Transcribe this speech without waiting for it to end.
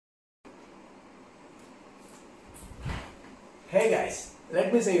Hey guys,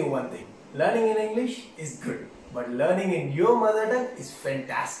 let me say you one thing. Learning in English is good, but learning in your mother tongue is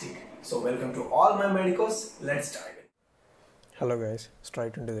fantastic. So welcome to all my medicos. Let's start it. Hello guys,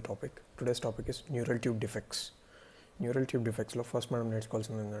 straight into the topic. Today's topic is neural tube defects. Neural tube defects లో first మనం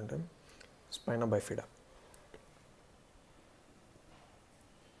నేర్చుకోవాల్సింది ఏంటంటే spina bifida.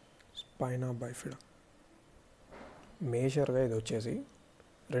 Spina bifida మేజర్గా ఇది వచ్చేసి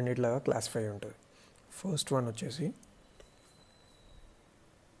రెండిట్లాగా classify ఉంటుంది. First one వచ్చేసి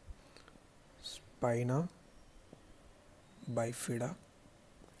spina bifida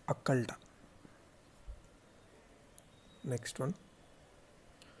అక్కల్టా. Next one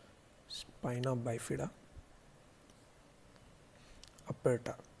spina bifida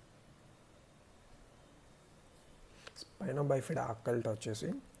అప్పర్టా. Spina bifida అక్కల్టా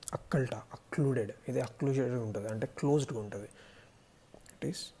వచ్చేసి అక్లూడెడ్. ఇది అక్లూజెడ్ ఉంటుంది, అంటే క్లోజ్డ్గా ఉంటుంది. It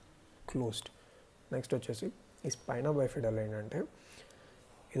is closed. నెక్స్ట్ వచ్చేసి ఈ స్పైనా బైఫిడాలో ఏంటంటే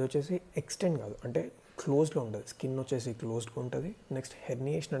ఇది వచ్చేసి ఎక్స్టెండ్ కాదు, అంటే క్లోజ్డ్గా ఉంటుంది. స్కిన్ వచ్చేసి క్లోజ్డ్గా ఉంటుంది. నెక్స్ట్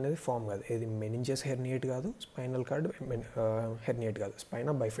హెర్నియేషన్ అనేది ఫామ్ కాదు. ఇది మెనింజెస్ హెర్నియేట్ కాదు, స్పైనల్ కార్డ్ హెర్నియేట్ కాదు.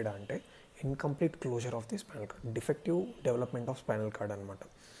 స్పైనా బైఫిడా అంటే incomplete closure of the spinal cord, defective development of spinal cord అనమాట.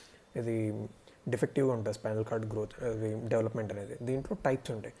 ఇది డిఫెక్టివ్గా ఉంటుంది స్పైనల్ కార్డ్ గ్రోత్, డెవలప్మెంట్ అనేది. దీంట్లో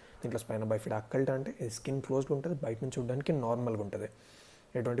టైప్స్ ఉంటాయి. దీంట్లో స్పైనా బైఫిడా అక్కల్టా అంటే ఇది స్కిన్ క్లోజ్గా ఉంటుంది, బయట నుంచి చూడడానికి నార్మల్గా ఉంటుంది,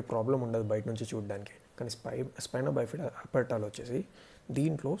 ఎటువంటి ప్రాబ్లం ఉండదు బయట నుంచి చూడడానికి. కానీ స్పైనా బైఫిడా అప్పర్టాలో వచ్చేసి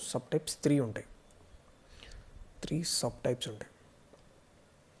దీంట్లో సబ్ టైప్స్ 3 ఉంటాయి. 3 సబ్ టైప్స్ ఉంటాయి.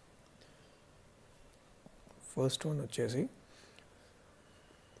 ఫస్ట్ వన్ వచ్చేసి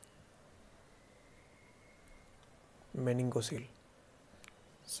meningocele.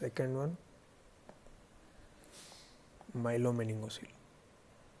 Second one myelo meningocele.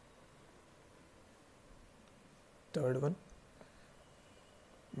 Third one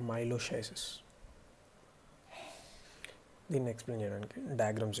myeloschisis. దీన్ని ఎక్స్ప్లెయిన్ చేయడానికి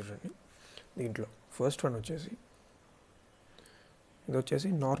డయాగ్రామ్స్ చూడండి. దీంట్లో ఫస్ట్ వన్ వచ్చేసి ఇది వచ్చేసి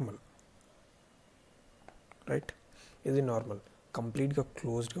నార్మల్, రైట్? ఇది నార్మల్, కంప్లీట్గా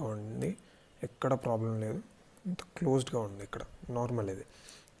క్లోజ్డ్గా ఉంది, ఎక్కడ ప్రాబ్లం లేదు, ఇంత క్లోజ్డ్గా ఉంది, ఇక్కడ నార్మల్ ఇది.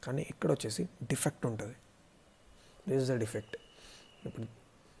 కానీ ఇక్కడ వచ్చేసి డిఫెక్ట్ ఉంటుంది. This is the defect. ఇప్పుడు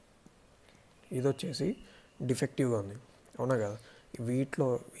ఇది వచ్చేసి డిఫెక్టివ్గా ఉంది, అవునా కదా? వీటిలో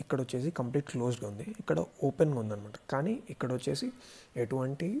ఇక్కడ వచ్చేసి కంప్లీట్ క్లోజ్డ్గా ఉంది, ఇక్కడ ఓపెన్గా ఉందన్నమాట. కానీ ఇక్కడ వచ్చేసి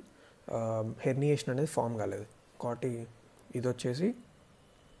ఎటువంటి హెర్నియేషన్ అనేది ఫామ్ కాలేదు కాబట్టి ఇది వచ్చేసి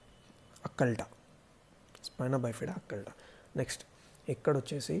అక్కల్టా, స్పైనా బైఫిడా అక్కల్టా. నెక్స్ట్ ఇక్కడ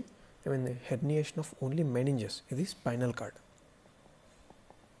వచ్చేసి ఏమైంది, హెర్నియేషన్ ఆఫ్ ఓన్లీ మెనింజెస్, ఇది స్పైనల్ కార్డ్.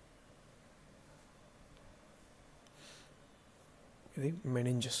 ఇది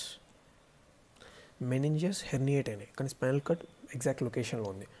మెనింజెస్ హెర్నియేట్ అయినాయి, కానీ స్పైనల్ కార్డ్ ఎగ్జాక్ట్ లొకేషన్లో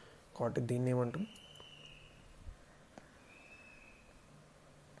ఉంది కాబట్టి దీన్ని ఏమంటాం,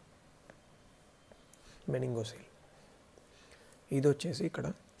 మెనింగోసీల్. ఇది వచ్చేసి ఇక్కడ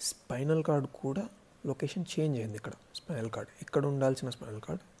స్పైనల్ కార్డ్ కూడా లొకేషన్ చేంజ్ అయింది. ఇక్కడ స్పైనల్ కార్డ్, ఇక్కడ ఉండాల్సిన స్పైనల్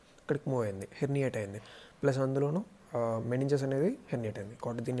కార్డ్ ఇక్కడికి మూవ్ అయింది, హెర్నియేట్ అయింది. ప్లస్ అందులోనూ మెనింజెస్ అనేది హెర్నియేట్ అయింది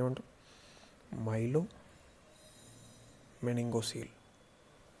కాబట్టి దీన్ని ఏమంటాం, మైలో మెనింగోసీల్.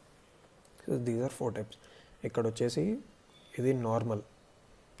 So these are 4 types. ఇక్కడ వచ్చేసి ఇది నార్మల్,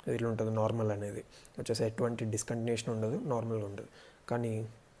 ఇట్లా ఉంటుంది. నార్మల్ అనేది వచ్చేసి ఎటువంటి డిస్కంటిన్యూషన్ ఉండదు, నార్మల్గా ఉంటుంది. కానీ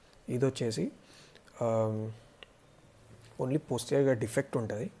ఇది వచ్చేసి ఓన్లీ పోస్టీరియర్గా డిఫెక్ట్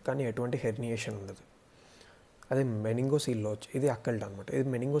ఉంటుంది, కానీ ఎటువంటి హెర్నియేషన్ ఉండదు. అదే మెనింగోసీల్లో వచ్చి ఇది అక్కల్టా అనమాట. ఇది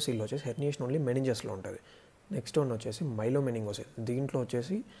మెనింగోసీల్లో వచ్చేసి హెర్నియేషన్ ఓన్లీ మెనింజెస్లో ఉంటుంది. నెక్స్ట్ వన్ వచ్చేసి మైలో మెనింగోసీల్. దీంట్లో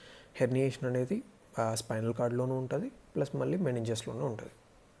వచ్చేసి హెర్నియేషన్ అనేది స్పైనల్ కార్డ్లోనూ ఉంటుంది, ప్లస్ మళ్ళీ మెనింజెస్లోనూ ఉంటుంది.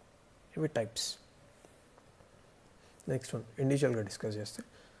 ఇవి టైప్స్. నెక్స్ట్ వన్ ఇండివిజువల్గా డిస్కస్ చేస్తే,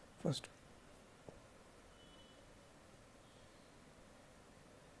 ఫస్ట్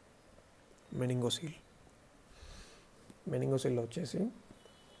మెనింగోసీల్లో వచ్చేసి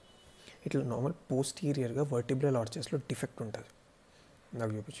ఇట్లా నార్మల్ పోస్టీరియర్గా వర్టిబ్రల్ ఆర్చెస్లో డిఫెక్ట్ ఉంటుంది,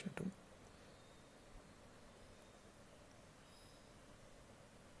 నాకు చూపించినట్టు.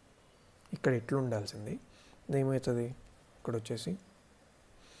 ఇక్కడ ఎట్లా ఉండాల్సింది, ఏమవుతుంది, ఇక్కడ వచ్చేసి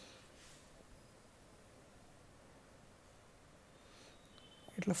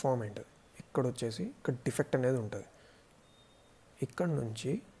ఇట్లా ఫామ్ అయింటుంది. ఇక్కడ వచ్చేసి ఇక్కడ డిఫెక్ట్ అనేది ఉంటుంది. ఇక్కడ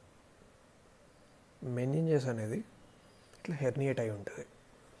నుంచి మెనింజెస్ అనేది ఇట్లా హెర్నియేట్ అయి ఉంటుంది.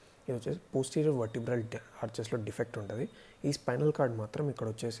 ఇది వచ్చేసి పోస్టీరియర్ వర్టిబ్రల్ ఆర్చెస్లో డిఫెక్ట్ ఉంటుంది. ఈ స్పైనల్ కార్డ్ మాత్రం ఇక్కడ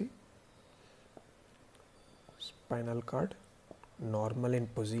వచ్చేసి spinal cord normal in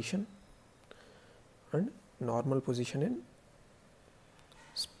position and normal position in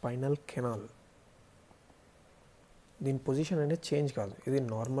spinal canal. దీని పొజిషన్ అనేది చేంజ్ కాదు, ఇది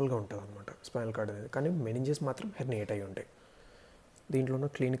నార్మల్గా ఉంటుంది అనమాట స్పైనల్ కార్డ్ అనేది. కానీ మెనింజెస్ మాత్రం హెర్నియేట్ అయి ఉంటాయి. దీంట్లో ఉన్న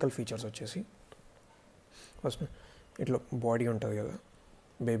క్లినికల్ ఫీచర్స్ వచ్చేసి ఫస్ట్ ఇట్లా బాడీ ఉంటుంది కదా,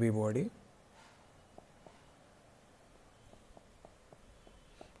 బేబీ బాడీ,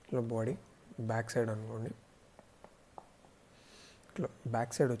 ఇట్లా బాడీ బ్యాక్ సైడ్ అనుకోండి. ఇట్లా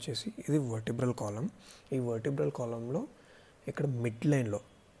బ్యాక్ సైడ్ వచ్చేసి ఇది వర్టిబ్రల్ కాలం. ఈ వర్టిబ్రల్ కాలంలో ఇక్కడ మిడ్ లైన్లో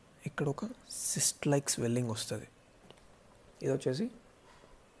ఇక్కడ ఒక సిస్ట్ లైక్ స్వెల్లింగ్ వస్తుంది. ఇది వచ్చేసి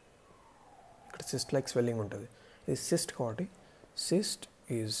ఇక్కడ సిస్ట్ లైక్ స్వెల్లింగ్ ఉంటుంది. ఇది సిస్ట్ కాబట్టి సిస్ట్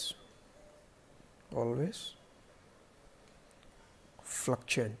ఈజ్ ఆల్వేస్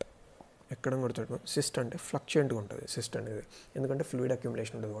ఫ్లక్చుయంట్. ఎక్కడ కొడుతుంది సిస్ట్ అంటే ఫ్లక్చుయంట్గా ఉంటుంది సిస్ట్ అనేది, ఎందుకంటే ఫ్లూయిడ్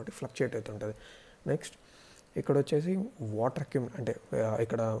అక్యుములేషన్ ఉంటుంది కాబట్టి ఫ్లక్చుయేట్ అవుతుంటుంది. నెక్స్ట్ ఇక్కడ వచ్చేసి వాటర్ అంటే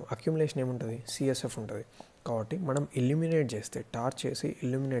ఇక్కడ అక్యుములేషన్ ఏముంటుంది, సిఎస్ఎఫ్ ఉంటుంది. కాబట్టి మనం ఇల్యూమినేట్ చేస్తే, టార్చ్ చేసి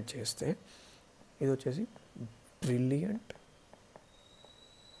ఇల్యూమినేట్ చేస్తే ఇది వచ్చేసి బ్రిలియంట్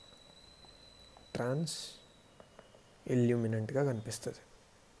ట్రాన్స్ ఇల్యూమినెంట్గా కనిపిస్తుంది.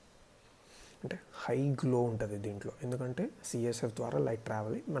 అంటే హై గ్లో ఉంటుంది దీంట్లో, ఎందుకంటే సిఎస్ఎఫ్ ద్వారా లైట్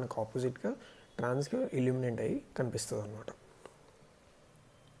ట్రావెల్ అయ్యి మనకు ఆపోజిట్గా ట్రాన్స్గా ఇల్యూమినేట్ అయ్యి కనిపిస్తుంది అన్నమాట.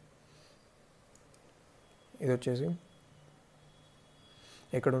 ఇది వచ్చేసి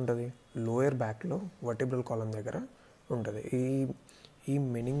ఎక్కడ ఉంటుంది, లోయర్ బ్యాక్లో వర్టిబ్రల్ కాలం దగ్గర ఉంటుంది. ఈ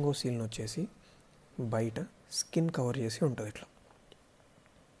మెనింగోసీల్ని వచ్చేసి బయట స్కిన్ కవర్ చేసి ఉంటుంది. ఇట్లా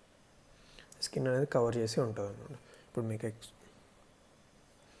స్కిన్ అనేది కవర్ చేసి ఉంటుంది అన్నమాట. ఇప్పుడు మీకు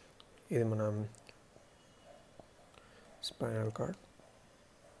ఇది మన స్పైనల్ కార్డ్,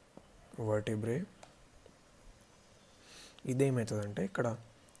 వర్టిబ్రే. ఇదేమవుతుందంటే ఇక్కడ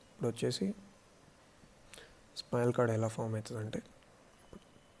ఇప్పుడు వచ్చేసి స్పైనల్ కార్డ్ ఎలా ఫామ్ అవుతుందంటే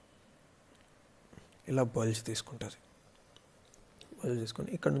ఇలా బల్జ్ తీసుకుంటుంది. బల్జ్ తీసుకొని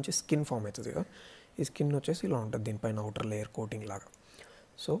ఇక్కడ నుంచి స్కిన్ ఫామ్ అవుతుంది కదా, ఈ స్కిన్ వచ్చేసి ఇలా ఉంటుంది దీనిపైన అవుటర్ లేయర్ కోటింగ్ లాగా.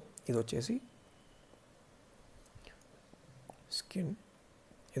 సో ఇది వచ్చేసి స్కిన్,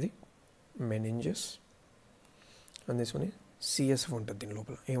 ఇది మెనింజస్ అని తీసుకొని సిఎస్ఎఫ్ ఉంటుంది. దీని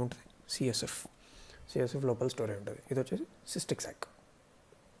లోపల ఏముంటుంది, సిఎస్ఎఫ్ లోపల స్టోరీ ఉంటుంది. ఇది వచ్చేసి సిస్టిక్ సాక్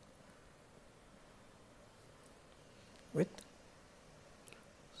విత్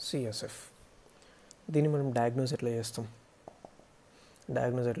సిఎస్ఎఫ్. దీన్ని మనం డయాగ్నోస్ ఎట్లా చేస్తాం,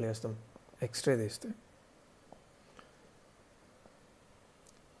 ఎక్స్రే తీస్తే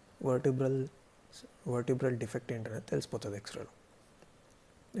వర్టిబ్రల్ డిఫెక్ట్ ఏంటనేది తెలిసిపోతుంది ఎక్స్రేలో.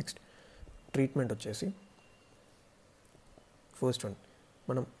 నెక్స్ట్ ట్రీట్మెంట్ వచ్చేసి ఫస్ట్ వన్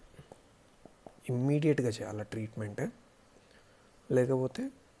మనం ఇమ్మీడియట్గా చేయాలా ట్రీట్మెంట్, లేకపోతే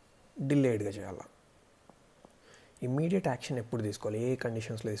డిలేడ్గా చేయాలా. ఇమ్మీడియట్ యాక్షన్ ఎప్పుడు తీసుకోవాలి, ఏ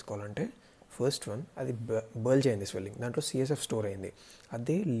కండిషన్స్లో తీసుకోవాలంటే ఫస్ట్ వన్ అది బల్జ్ అయింది స్వెల్లింగ్, దాంట్లో సిఎస్ఎఫ్ స్టోర్ అయింది.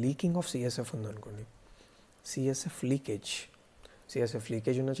 అదే లీకింగ్ ఆఫ్ సిఎస్ఎఫ్ ఉందనుకోండి, సిఎస్ఎఫ్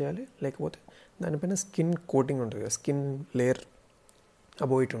లీకేజ్ ఉన్న చేయాలి, లేకపోతే దానిపైన స్కిన్ కోటింగ్ ఉంటుంది కదా, స్కిన్ లేయర్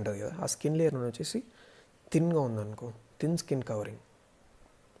అబోవ్ ఇట్ ఉంటుంది కదా, ఆ స్కిన్ లేయర్ వచ్చేసి థిన్గా ఉందనుకో, థిన్ స్కిన్ కవరింగ్.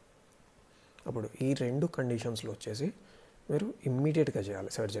 అప్పుడు ఈ రెండు కండిషన్స్లో వచ్చేసి మీరు ఇమ్మీడియట్గా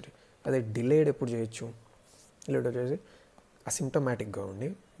చేయాలి సర్జరీ. అదే డిలేడ్ ఎప్పుడు చేయొచ్చు, డిలేడ్ వచ్చేసి అసిమ్టమాటిక్గా ఉండి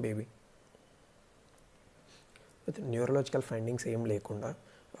బేబీ విత్ న్యూరలాజికల్ ఫైండింగ్స్ ఏం లేకుండా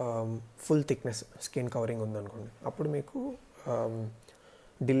ఫుల్ థిక్నెస్ స్కిన్ కవరింగ్ ఉందనుకోండి, అప్పుడు మీకు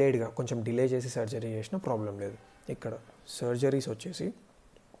డిలేడ్గా కొంచెం డిలే చేసి సర్జరీ చేసినా ప్రాబ్లం లేదు. ఇక్కడ సర్జరీస్ వచ్చేసి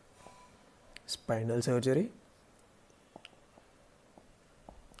spinal surgery,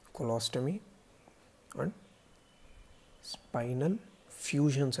 colostomy and spinal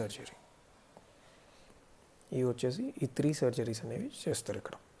fusion surgery. ఇవి వచ్చేసి ఈ 3 సర్జరీస్ అనేవి చేస్తారు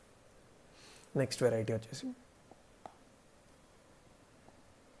ఇక్కడ. నెక్స్ట్ వెరైటీ వచ్చేసి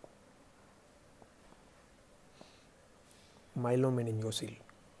మైలోమెనింగోసీల్.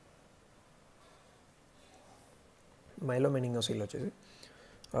 వచ్చేసి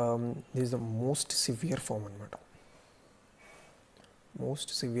this is the most severe form అనమాట,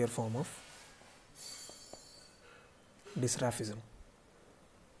 మోస్ట్ సివియర్ ఫామ్ ఆఫ్ డిస్రాఫిజం.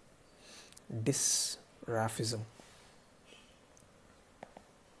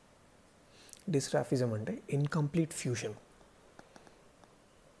 డిస్రాఫిజం అంటే incomplete fusion.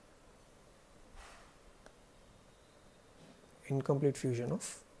 Of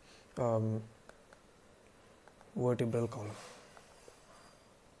vertebral column.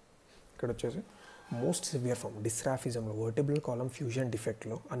 ఇక్కడ వచ్చేసి most severe form డిస్రాఫిజంలో, vertebral column fusion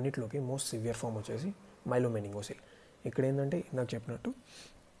డిఫెక్ట్లో అన్నిట్లోకి most severe form వచ్చేసి మైలోమెనింగోసీల్. ఇక్కడ ఏంటంటే నాకు చెప్పినట్టు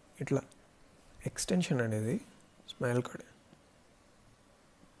ఇట్లా ఎక్స్టెన్షన్ అనేది స్పైనల్ కార్డ్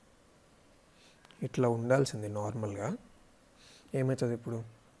ఇట్లా ఉండాల్సింది నార్మల్గా. ఏమవుతుంది ఇప్పుడు,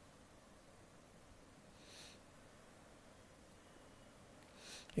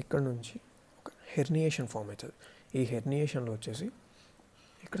 ఇక్కడ నుంచి ఒక హెర్నియేషన్ ఫామ్ అవుతుంది. ఈ హెర్నియేషన్లో వచ్చేసి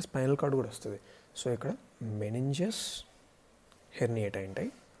ఇక్కడ స్పైనల్ కార్డ్ కూడా వస్తుంది. సో ఇక్కడ meninges హెర్నియేట్ అయింటాయి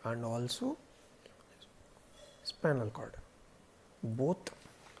and also spinal cord both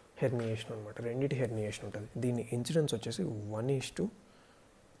herniation అనమాట, రెండింటి హెర్నియేషన్ ఉంటుంది. దీని ఇన్సిడెన్స్ వచ్చేసి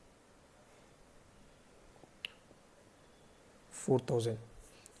 1:4000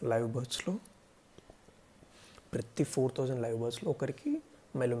 లైవ్ బర్త్స్లో, ప్రతి 4000 లైవ్ బర్త్స్లో ఒకరికి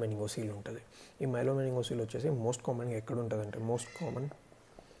మైలోమెనింగోసీల్ ఉంటుంది. ఈ మైలోమెనింగోసీల్ వచ్చేసి మోస్ట్ కామన్గా ఎక్కడ ఉంటుంది అంటే, మోస్ట్ కామన్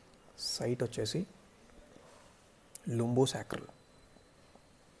సైట్ వచ్చేసి lumbosacral,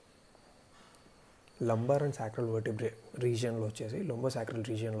 lumbar and sacral vertebrae రీజియన్లో వచ్చేసి, లుంబోసాక్రల్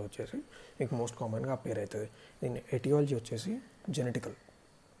రీజియన్లో వచ్చేసి మీకు మోస్ట్ కామన్గా అపేర్ అవుతుంది. దీని ఎటియాలజీ వచ్చేసి జెనెటికల్.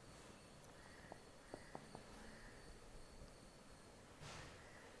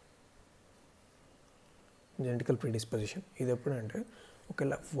 Genetical predisposition. ఇది ఎప్పుడంటే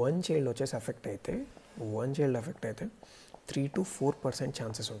ఒకవేళ వన్ చైల్డ్ వచ్చేసి అఫెక్ట్ అయితే 3 to 4%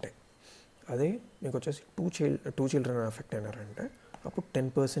 ఛాన్సెస్ ఉంటాయి. అదే మీకు వచ్చేసి టూ చిల్డ్రన్ అఫెక్ట్ అయినారంటే అప్పుడు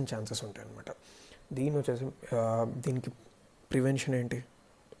 10% ఛాన్సెస్ ఉంటాయి అనమాట. దీనికి ప్రివెన్షన్ ఏంటి?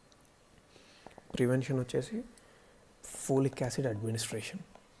 ప్రివెన్షన్ వచ్చేసి folic acid administration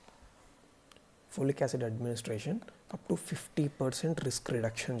up to 50% risk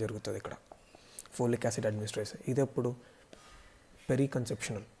reduction జరుగుతుంది ఇక్కడ. ఫోలిక్ యాసిడ్ అడ్మినిస్ట్రేషన్ ఇది ఎప్పుడు? పెరీ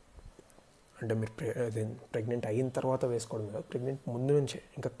కన్సెప్షనల్ అంటే మీరు ప్రెగ్నెంట్ అయిన తర్వాత వేసుకోవడం కాదు, ప్రెగ్నెంట్ ముందు నుంచే,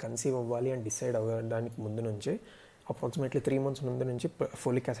 ఇంకా కన్సీవ్ అవ్వాలి అని డిసైడ్ అవ్వడానికి ముందు నుంచే అప్రాక్సిమేట్లీ 3 months ముందు నుంచి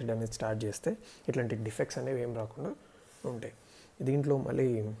ఫోలిక్ యాసిడ్ అనేది స్టార్ట్ చేస్తే ఇట్లాంటి డిఫెక్ట్స్ అనేవి ఏం రాకుండా ఉంటాయి. దీంట్లో మళ్ళీ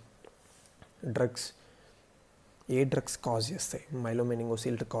డ్రగ్స్, ఏ డ్రగ్స్ కాజ్ చేస్తాయి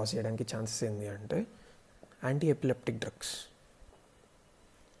మైలోమెనింగోసీల్ కాజ్ చేయడానికి ఛాన్సెస్ ఏంటి అంటే, యాంటీ ఎపిలెప్టిక్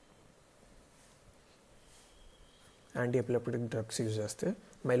డ్రగ్స్ యూజ్ చేస్తే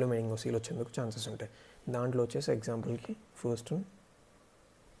మైలోమెనింగోసీల్ వచ్చేందుకు ఛాన్సెస్ ఉంటాయి. దాంట్లో వచ్చేసి ఎగ్జాంపుల్కి ఫస్ట్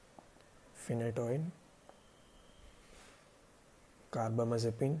ఫినైటోయిన్,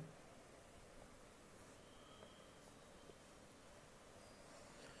 కార్బమజెపిన్,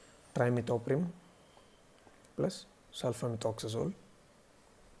 ట్రైమిథోప్రిమ్ ప్లస్ సల్ఫామిథాక్సజోల్,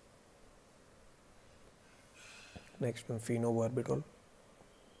 నెక్స్ట్ ఫీనోబార్బిటోల్,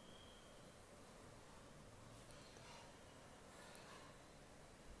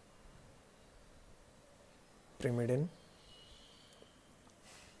 ప్రిమిడిన్,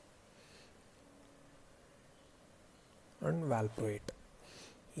 అండ్ వాల్ప్రోయిట్.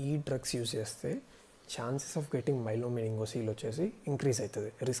 ఈ డ్రగ్స్ యూజ్ చేస్తే ఛాన్సెస్ ఆఫ్ గెటింగ్ మైలోమెనింగోసీల్ వచ్చేసి ఇంక్రీజ్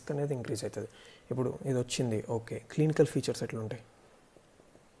అవుతుంది, రిస్క్ అనేది ఇంక్రీజ్ అవుతుంది. ఇప్పుడు ఇది వచ్చింది, ఓకే, క్లినికల్ ఫీచర్స్ ఎట్లా ఉంటాయి?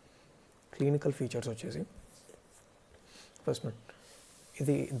 క్లినికల్ ఫీచర్స్ వచ్చేసి ఫస్ట్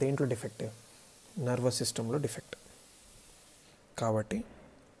ఇది దేంట్లో డిఫెక్ట్? నర్వస్ సిస్టంలో డిఫెక్ట్. కాబట్టి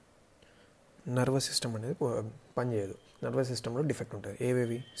నర్వస్ సిస్టమ్ అనేది పనిచేయదు, నర్వస్ సిస్టంలో డిఫెక్ట్ ఉంటుంది.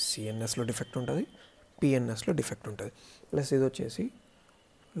 ఏవేవి? సిఎన్ఎస్లో డిఫెక్ట్ ఉంటుంది, పిఎన్ఎస్లో డిఫెక్ట్ ఉంటుంది. ప్లస్ ఇది వచ్చేసి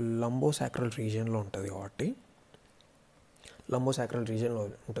లంబోసాక్రల్ రీజియన్లో ఉంటుంది కాబట్టి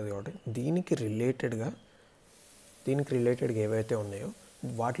దీనికి రిలేటెడ్గా ఏవైతే ఉన్నాయో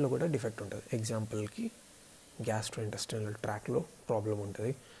వాటిలో కూడా డిఫెక్ట్ ఉంటుంది. ఎగ్జాంపుల్కి గ్యాస్ట్రోఇంటెస్టినల్ ట్రాక్లో ప్రాబ్లం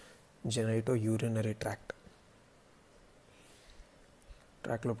ఉంటుంది, జెనైటో యూరినరీ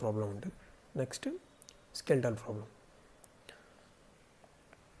ట్రాక్లో ప్రాబ్లం ఉంటుంది. నెక్స్ట్ స్కెల్టల్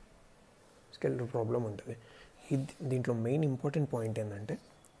ప్రాబ్లం ఉంటుంది. దీంట్లో మెయిన్ ఇంపార్టెంట్ పాయింట్ ఏంటంటే,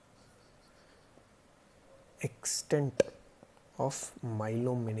 extent of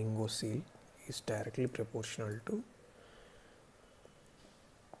myelomeningocele is directly proportional to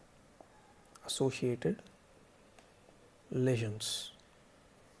associated lesions.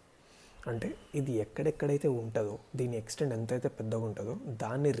 అంటే ఇది ఎక్కడెక్కడైతే ఉంటుందో, దీని ఎక్స్టెంట్ ఎంతైతే పెద్దగా ఉంటుందో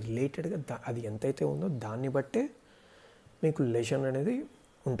దాన్ని రిలేటెడ్గా అది ఎంతైతే ఉందో దాన్ని బట్టే మీకు లెషన్ అనేది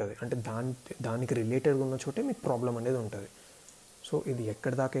ఉంటుంది. అంటే దానికి రిలేటెడ్గా ఉన్న చోటే మీకు ప్రాబ్లం అనేది ఉంటుంది. సో ఇది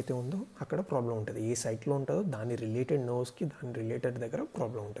ఎక్కడి దాకా అయితే ఉందో అక్కడ ప్రాబ్లం ఉంటుంది. ఏ సైట్లో ఉంటుందో దాని రిలేటెడ్ నర్వ్స్కి, దాని రిలేటెడ్ దగ్గర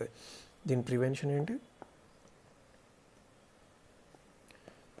ప్రాబ్లం ఉంటుంది. దీని ప్రివెన్షన్ ఏంటి?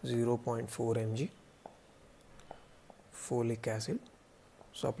 0.4 mg folic acid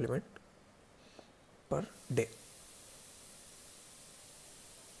supplement per day.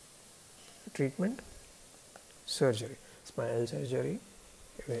 Treatment surgery, spinal surgery,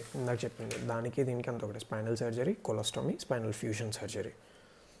 ఇందాక చెప్పింది దానికి దీనికి అంత ఒకటి. Spinal surgery, కొలస్టమీ, spinal fusion surgery.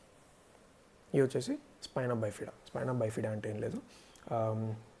 ఇవి వచ్చేసి స్పైనా బైఫిడా అంటే ఏం లేదు,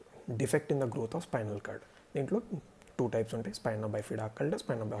 defect in the growth of spinal cord. దీంట్లో 2 types ఉంటాయి, spina bifida అకల్టా,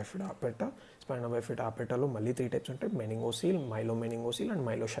 spina bifida అపెటా. Spina bifida అపెటాలో మళ్ళీ 3 types ఉంటాయి, మెనింగోసీల్, మైలోమెనింగోసీల్ అండ్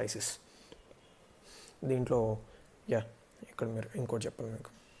మైలోషైసిస్. దీంట్లో ఇక్కడ మీరు ఇంకోటి చెప్పాలి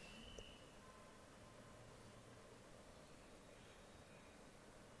మీకు,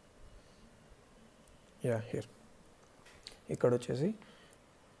 యా హియర్. ఇక్కడ వచ్చేసి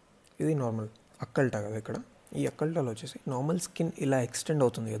ఇది నార్మల్ అక్కల్టా కదా. ఇక్కడ ఈ అక్కల్టాలో వచ్చేసి నార్మల్ స్కిన్ ఇలా ఎక్స్టెండ్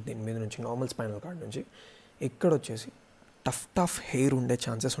అవుతుంది కదా దీని మీద నుంచి, నార్మల్ స్పైనల్ కార్డ్ నుంచి. ఇక్కడ వచ్చేసి టఫ్ హెయిర్ ఉండే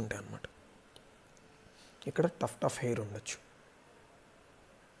ఛాన్సెస్ ఉంటాయి అన్నమాట. ఇక్కడ టఫ్ హెయిర్ ఉండొచ్చు.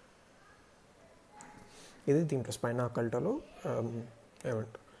 ఇది దీంట్లో స్పైనా అక్కల్టాలో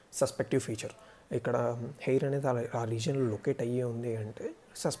ఏమంటారు సస్పెక్టివ్ ఫీచర్. ఇక్కడ హెయిర్ అనేది ఆ రీజన్లో లొకేట్ అయ్యే ఉంది అంటే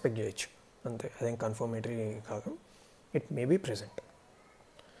సస్పెక్ట్ చేయొచ్చు అంతే, అదేం కన్ఫర్మేటరీ కాదు. It may be present.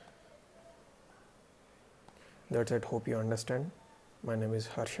 That's it. Hope you understand. My name is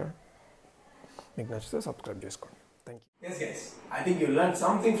Harsha. మీకు నచ్చితే సబ్స్క్రైబ్ చేసుకోండి. Thank you. Yes guys, I think you learned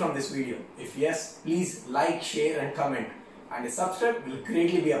something from this video. If yes, please like, share and comment, and a subscribe will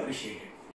greatly be appreciated.